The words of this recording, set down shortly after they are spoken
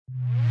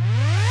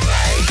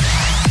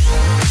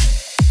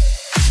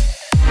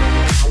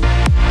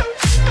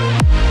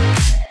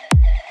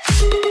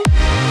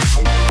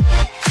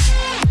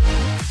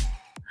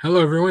Hello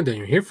everyone,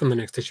 Daniel here from the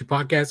Next Issue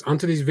Podcast. On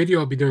today's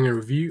video, I'll be doing a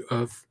review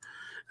of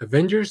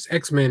Avengers,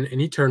 X-Men, and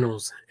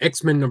Eternals,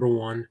 X-Men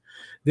 #1.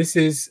 This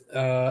is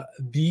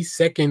the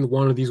second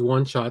one of these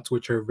one-shots,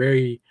 which are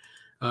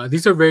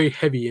these are very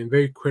heavy and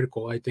very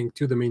critical, I think,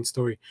 to the main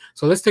story.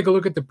 So let's take a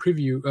look at the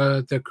preview,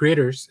 the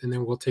creators, and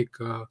then we'll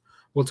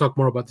talk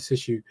more about this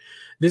issue.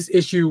 This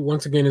issue,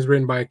 once again, is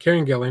written by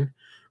Gillen,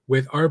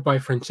 with art by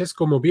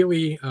Francesco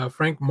Mobili,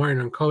 Frank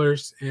Martin on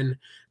colors, and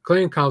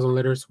Clayton Cowles on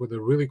letters, with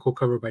a really cool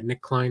cover by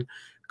Nick Klein.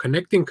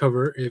 Connecting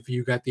cover if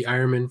you got the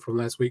Iron Man from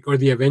last week or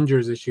the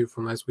Avengers issue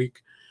from last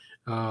week.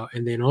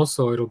 And then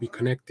also it'll be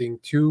connecting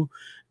to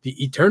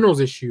the Eternals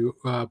issue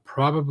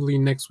probably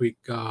next week.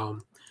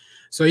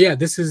 So yeah,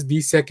 this is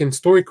the second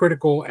story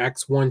critical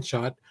Axe one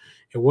shot.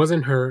 It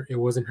wasn't her. It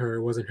wasn't her.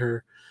 It wasn't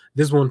her.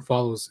 This one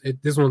follows.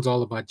 This one's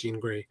all about Jean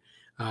Grey.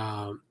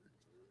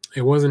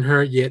 It wasn't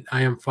her, yet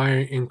I am fire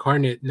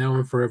incarnate now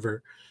and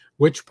forever.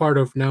 Which part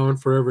of now and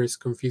forever is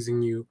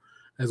confusing you?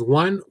 As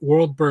one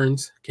world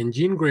burns, can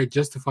Jean Grey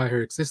justify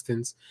her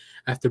existence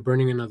after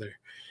burning another?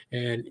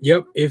 And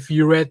yep, if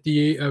you read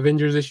the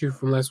Avengers issue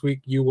from last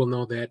week, you will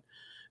know that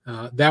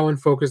that one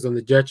focused on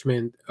the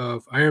judgment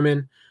of Iron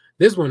Man.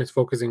 This one is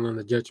focusing on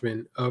the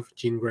judgment of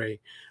Jean Grey.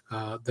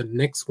 The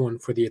next one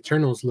for the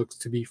Eternals looks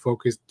to be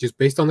focused just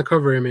based on the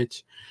cover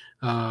image,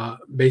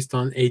 based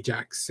on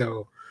Ajax.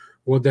 So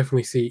we'll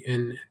definitely see.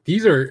 And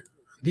these are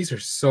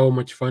so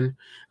much fun.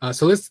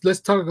 So let's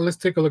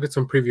take a look at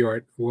some preview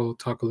art. We'll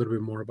talk a little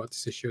bit more about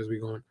this issue as we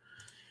go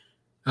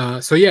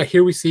on. So yeah,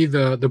 here we see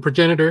the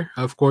progenitor,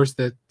 of course,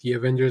 that the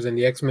Avengers and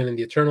the X-Men and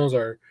the Eternals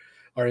are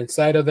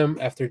inside of them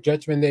after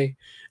Judgment Day.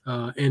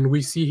 And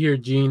we see here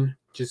Jean,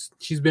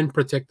 she's been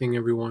protecting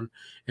everyone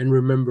and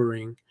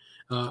remembering.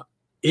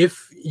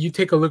 If you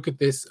take a look at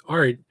this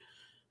art,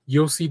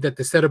 you'll see that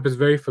the setup is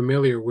very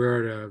familiar.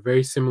 We're at a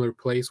very similar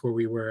place where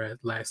we were at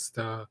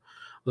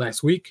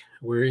last week.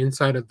 We're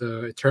inside of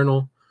the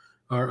Eternal,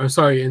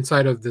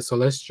 inside of the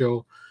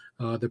Celestial,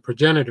 the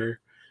progenitor,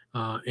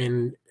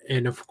 and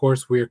of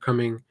course we are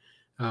coming.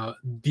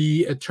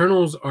 The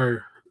Eternals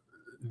are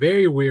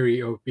very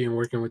weary of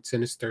working with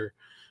Sinister,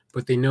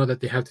 but they know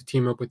that they have to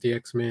team up with the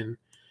X-Men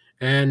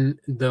and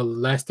the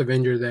last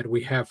Avenger that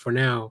we have for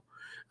now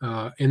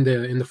in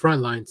the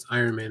front lines,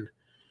 Iron Man.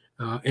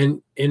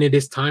 And it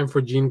is time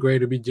for Jean Grey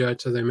to be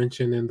judged, as I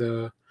mentioned in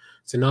the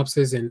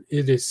synopsis, and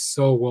it is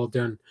so well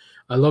done.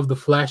 I love the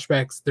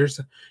flashbacks.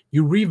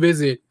 You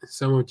revisit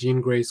some of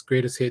Jean Grey's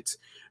greatest hits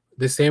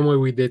the same way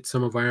we did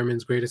some of Iron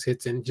Man's greatest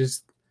hits, and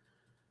just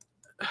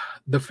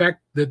the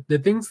fact that the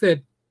things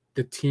that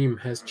the team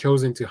has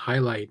chosen to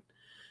highlight,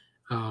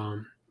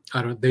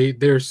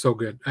 they're so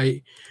good.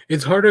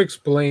 It's hard to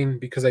explain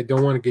because I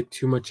don't want to get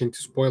too much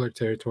into spoiler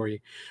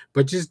territory,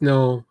 but just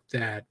know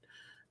that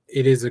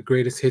it is the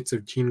greatest hits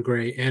of Jean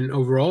Grey. And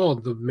overall,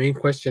 the main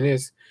question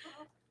is,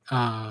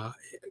 how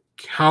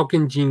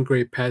can Jean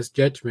Grey pass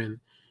Judgment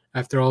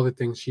after all the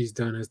things she's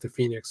done as the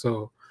Phoenix?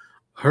 So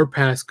her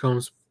past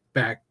comes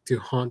back to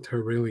haunt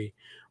her really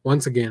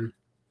once again,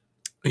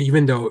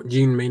 even though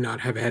Jean may not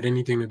have had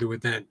anything to do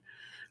with that,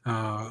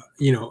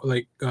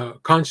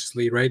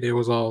 consciously, right? It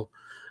was all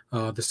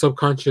the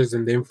subconscious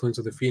and the influence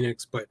of the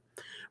Phoenix, but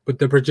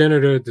the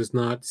progenitor does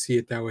not see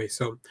it that way.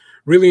 So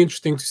really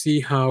interesting to see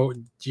how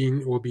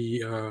Jean will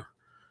be,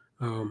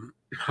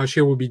 how she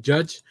will be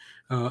judged.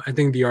 I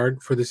think the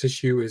art for this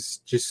issue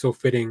is just so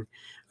fitting.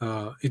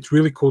 It's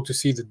really cool to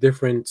see the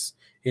difference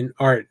in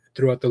art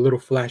throughout the little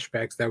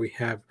flashbacks that we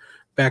have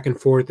back and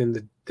forth in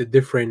the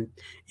different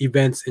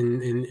events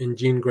in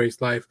Jean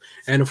Grey's life.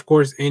 And of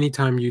course,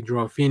 anytime you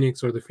draw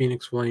Phoenix or the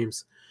Phoenix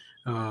Flames,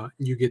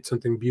 you get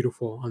something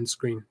beautiful on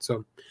screen.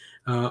 So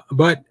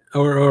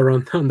or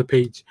on the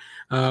page.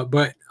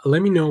 But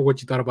let me know what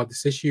you thought about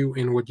this issue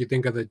and what you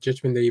think of the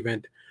Judgment Day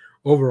event.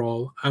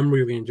 Overall, I'm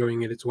really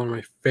enjoying it. It's one of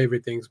my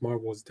favorite things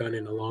Marvel's done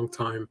in a long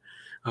time.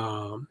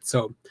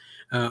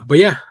 But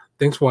yeah,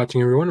 thanks for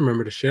watching, everyone.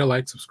 Remember to share,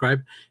 like,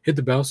 subscribe, hit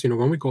the bell so you know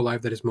when we go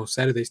live. That is most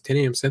Saturdays, 10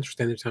 a.m. Central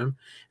Standard Time.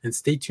 And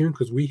stay tuned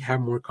because we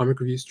have more comic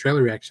reviews,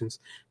 trailer reactions,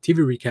 TV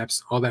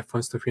recaps, all that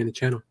fun stuff here on the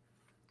channel.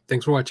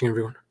 Thanks for watching,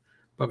 everyone.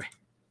 Bye-bye.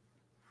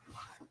 We'll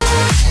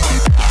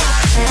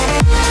be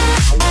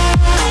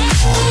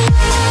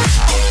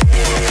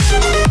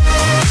right back.